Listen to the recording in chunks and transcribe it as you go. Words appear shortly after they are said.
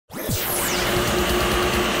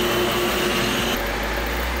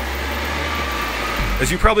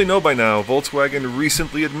As you probably know by now, Volkswagen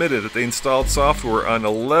recently admitted that they installed software on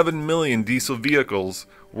 11 million diesel vehicles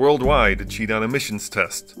worldwide to cheat on emissions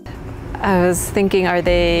tests. I was thinking, are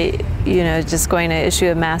they, just going to issue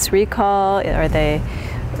a mass recall? Are they,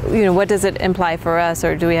 what does it imply for us?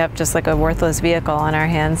 Or do we have just like a worthless vehicle on our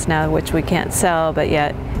hands now, which we can't sell, but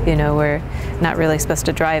yet, we're not really supposed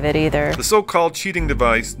to drive it either? The so-called cheating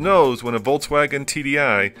device knows when a Volkswagen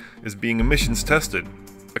TDI is being emissions tested.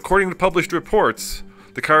 According to published reports,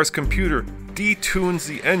 the car's computer detunes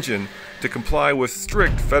the engine to comply with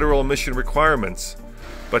strict federal emission requirements.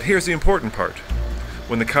 But here's the important part.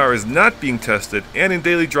 When the car is not being tested and in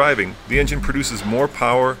daily driving, the engine produces more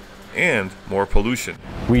power and more pollution.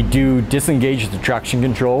 We do disengage the traction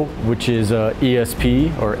control, which is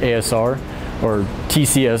ESP or ASR or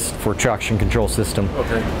TCS for traction control system.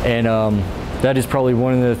 Okay. And that is probably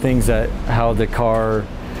one of the things that how the car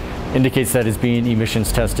indicates that it's being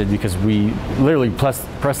emissions tested, because we literally press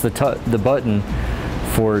the button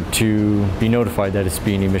for it to be notified that it's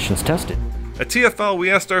being emissions tested. At TFL, we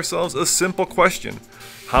asked ourselves a simple question.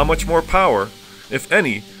 How much more power, if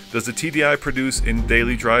any, does the TDI produce in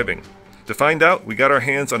daily driving? To find out, we got our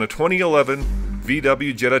hands on a 2011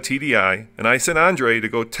 VW Jetta TDI, and I sent Andre to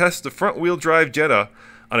go test the front-wheel drive Jetta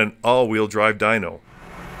on an all-wheel drive dyno.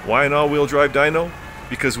 Why an all-wheel drive dyno?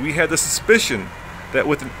 Because we had the suspicion that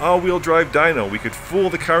with an all-wheel drive dyno, we could fool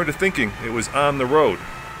the car into thinking it was on the road.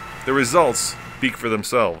 The results speak for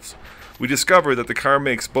themselves. We discovered that the car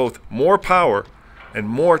makes both more power and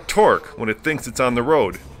more torque when it thinks it's on the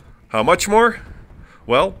road. How much more?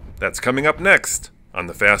 Well, that's coming up next on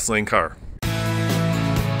the Fast Lane Car.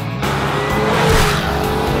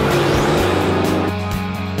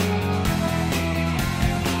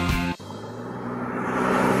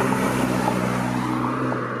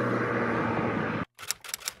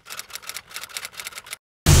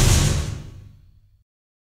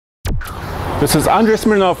 This is Andrei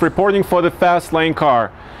Smirnov reporting for the Fast Lane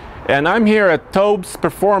Car, and I'm here at Taubes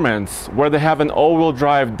Performance, where they have an all-wheel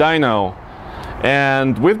drive dyno,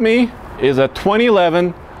 and with me is a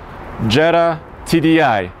 2011 Jetta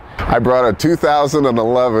TDI. I brought a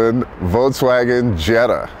 2011 Volkswagen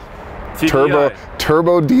Jetta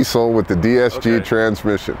turbo diesel with the DSG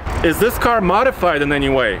transmission. Is this car modified in any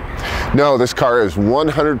way? No, this car is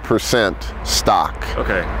 100% stock.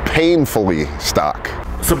 Okay. Painfully stock.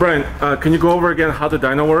 So Brian, can you go over again how the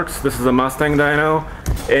dyno works? This is a Mustang dyno,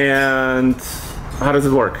 and how does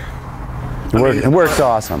it work? It works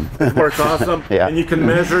awesome. It works awesome? Yeah. And you can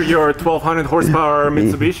measure your 1200 horsepower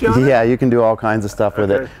Mitsubishi on it? Yeah, you can do all kinds of stuff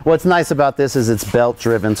with it. What's nice about this is it's belt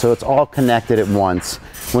driven, so it's all connected at once.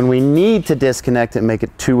 When we need to disconnect it and make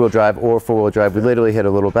it two-wheel drive or four-wheel drive, we literally hit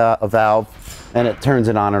a little valve and it turns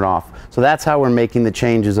it on and off. So that's how we're making the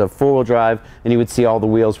changes of four-wheel drive, and you would see all the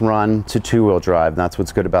wheels run to two-wheel drive. That's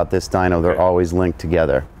what's good about this dyno. They're always linked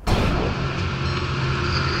together.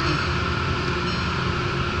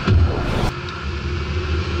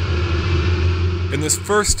 In this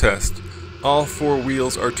first test, all four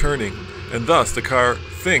wheels are turning, and thus the car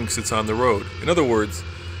thinks it's on the road. In other words,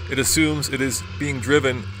 it assumes it is being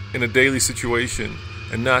driven in a daily situation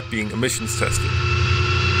and not being emissions tested.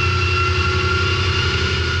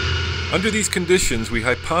 Under these conditions, we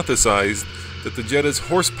hypothesized that the Jetta's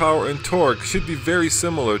horsepower and torque should be very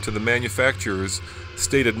similar to the manufacturer's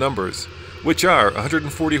stated numbers, which are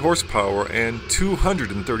 140 horsepower and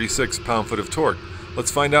 236 pound-foot of torque.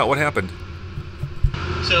 Let's find out what happened.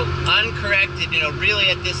 So uncorrected, really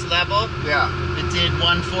at this level, it did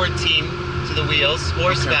 114 to the wheels,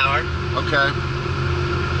 horsepower. Okay.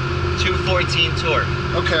 214 torque.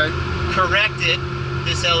 Okay. Corrected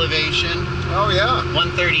this elevation. Oh yeah.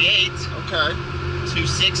 138. Okay.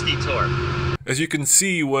 260 torque. As you can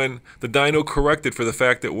see, when the dyno corrected for the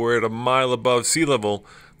fact that we're at a mile above sea level,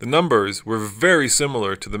 the numbers were very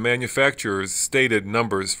similar to the manufacturer's stated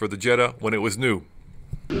numbers for the Jetta when it was new.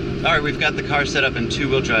 Alright, we've got the car set up in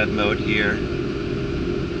two-wheel drive mode here,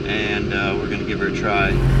 and we're going to give her a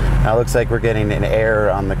try. Now it looks like we're getting an error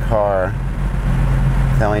on the car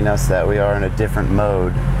telling us that we are in a different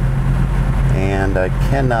mode, and I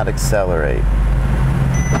cannot accelerate.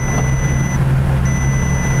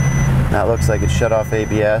 Now it looks like it shut off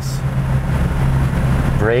ABS.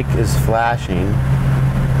 Brake is flashing.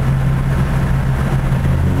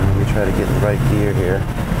 Let me try to get in the right gear here.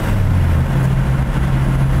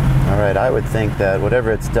 Alright, I would think that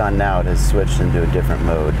whatever it's done now, it has switched into a different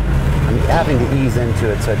mode. I'm having to ease into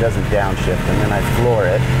it so it doesn't downshift, and then I floor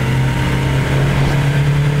it.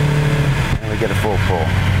 And we get a full pull.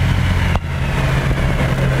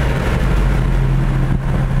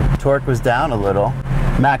 Torque was down a little.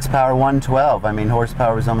 Max power 112. I mean,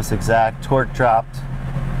 horsepower was almost exact. Torque dropped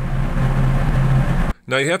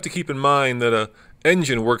Now you have to keep in mind that a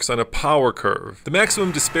engine works on a power curve. The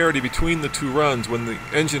maximum disparity between the two runs when the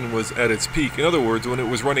engine was at its peak, in other words, when it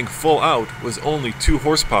was running full out, was only 2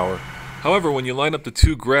 horsepower. However, when you line up the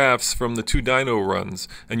two graphs from the two dyno runs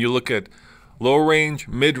and you look at low range,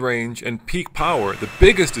 mid range, and peak power, the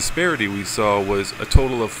biggest disparity we saw was a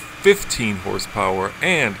total of 15 horsepower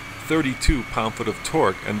and 32 pound-foot of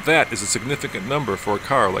torque, and that is a significant number for a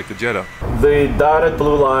car like the Jetta. The dotted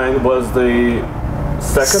blue line was the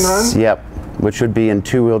second run? Yep, which would be in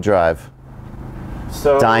 2-wheel drive.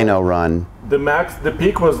 So Dyno run. The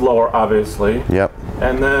peak was lower, obviously. Yep.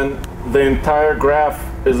 And then the entire graph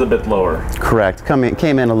is a bit lower. Correct.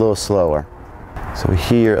 Came in a little slower. So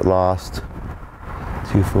here it lost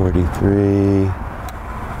 243.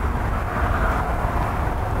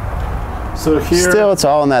 So here, still, it's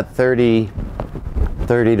all in that 30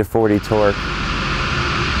 to 40 torque.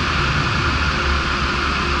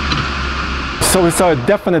 so we saw a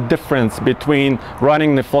definite difference between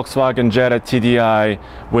running the Volkswagen Jetta TDI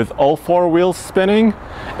with all 4 wheels spinning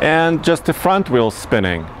and just the front wheels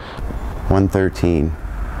spinning. 113.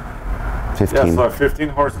 15. Yeah, so 15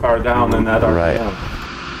 horsepower down in that RPM. Right.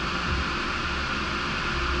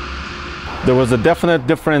 There was a definite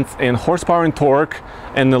difference in horsepower and torque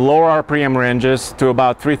in the lower RPM ranges to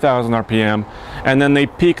about 3000 RPM, and then they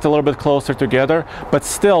peaked a little bit closer together, but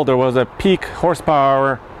still there was a peak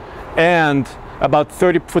horsepower and about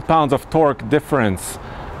 30 foot-pounds of torque difference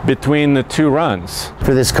between the two runs.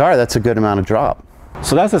 For this car, that's a good amount of drop.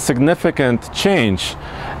 So that's a significant change.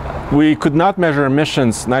 We could not measure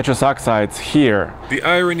emissions, nitrous oxides here. The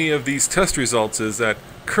irony of these test results is that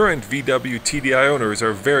current VW TDI owners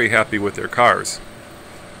are very happy with their cars.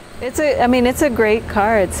 It's a great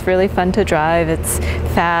car. It's really fun to drive. It's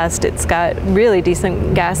fast. It's got really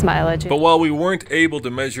decent gas mileage. But while we weren't able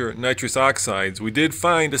to measure nitrous oxides, we did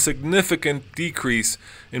find a significant decrease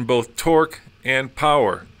in both torque and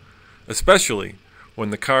power, especially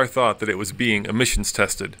when the car thought that it was being emissions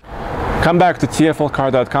tested. Come back to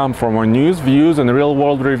tflcar.com for more news, views, and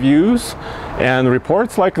real-world reviews and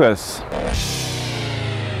reports like this.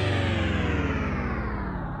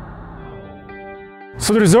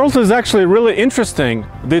 So the result is actually really interesting.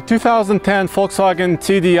 The 2010 Volkswagen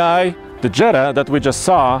TDI, the Jetta that we just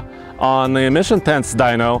saw on the emission tents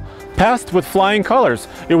dyno, passed with flying colors.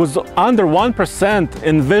 It was under 1%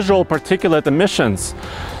 in visual particulate emissions,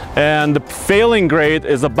 and the failing grade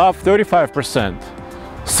is above 35%.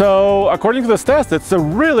 So according to this test, it's a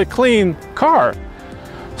really clean car.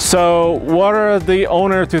 So what are the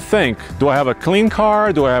owner to think? Do I have a clean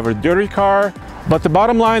car? Do I have a dirty car? But the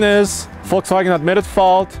bottom line is Volkswagen admitted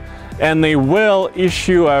fault, and they will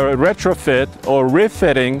issue a retrofit or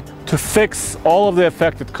refitting to fix all of the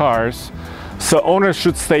affected cars. So owners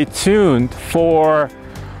should stay tuned for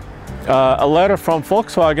a letter from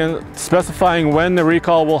Volkswagen specifying when the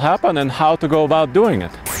recall will happen and how to go about doing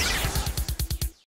it.